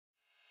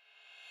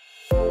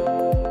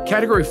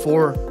Category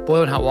 4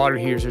 boiling hot water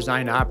heaters are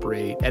designed to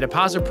operate at a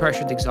positive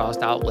pressure at the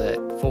exhaust outlet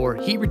for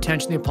heat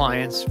retention of the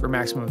appliance for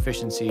maximum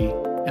efficiency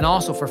and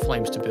also for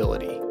flame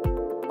stability.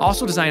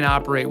 Also designed to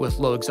operate with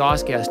low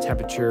exhaust gas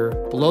temperature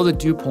below the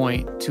dew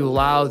point to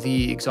allow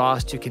the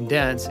exhaust to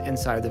condense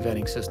inside the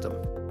venting system.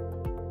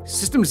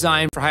 System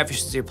design for high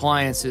efficiency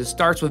appliances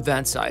starts with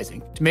vent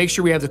sizing to make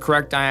sure we have the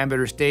correct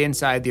diameter stay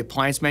inside the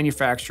appliance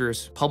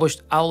manufacturer's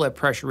published outlet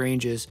pressure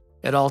ranges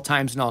at all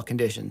times and all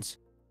conditions.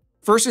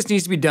 First, this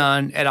needs to be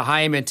done at a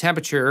high ambient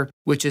temperature,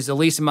 which is the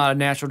least amount of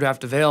natural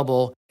draft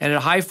available, and at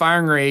a high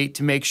firing rate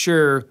to make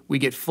sure we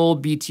get full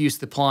BTUs to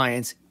the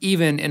appliance,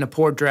 even in a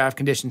poor draft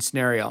condition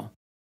scenario.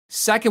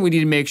 Second, we need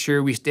to make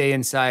sure we stay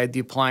inside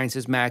the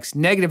appliance's max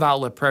negative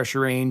outlet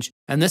pressure range,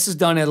 and this is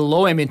done at a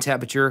low ambient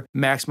temperature,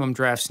 maximum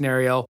draft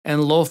scenario,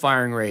 and low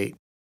firing rate.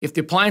 If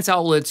the appliance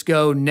outlets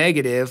go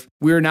negative,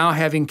 we are now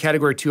having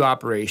Category 2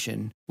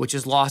 operation, which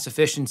is loss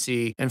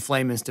efficiency and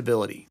flame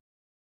instability.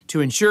 To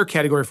ensure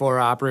Category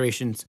 4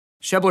 operations,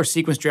 Schebler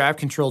sequence draft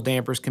control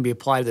dampers can be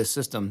applied to the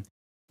system.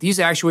 These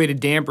actuated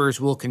dampers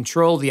will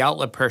control the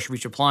outlet pressure of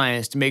each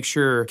appliance to make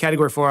sure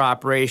Category 4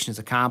 operation is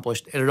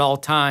accomplished at all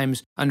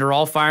times under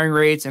all firing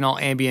rates and all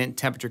ambient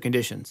temperature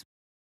conditions.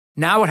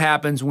 Now what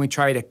happens when we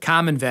try to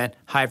common vent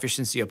high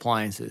efficiency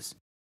appliances?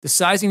 The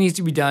sizing needs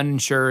to be done to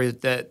ensure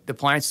that the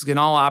appliances can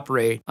all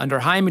operate under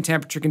high ambient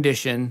temperature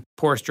condition,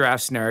 porous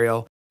draft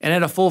scenario, and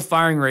at a full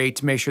firing rate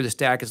to make sure the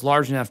stack is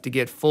large enough to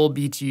get full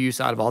BTUs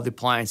out of all the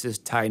appliances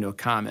tied into a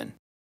common.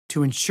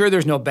 To ensure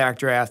there's no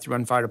backdraft through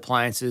unfired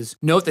appliances,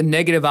 note the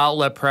negative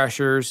outlet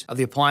pressures of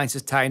the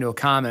appliances tied into a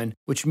common,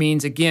 which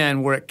means,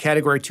 again, we're at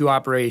Category 2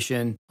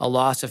 operation, a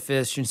loss of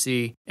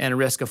efficiency, and a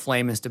risk of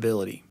flame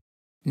instability.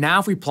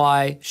 Now if we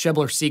apply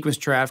Schebler sequence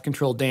draft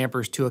control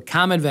dampers to a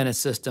common vented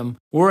system,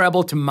 we're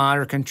able to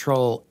monitor and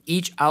control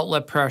each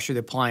outlet pressure of the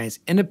appliance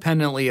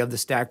independently of the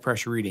stack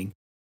pressure reading.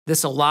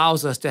 This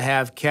allows us to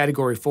have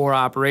Category 4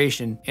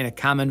 operation in a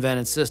common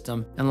vented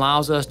system and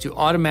allows us to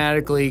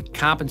automatically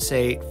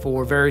compensate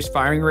for various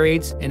firing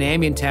rates and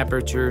ambient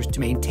temperatures to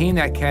maintain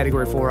that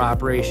Category 4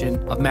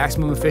 operation of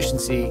maximum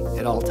efficiency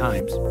at all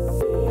times.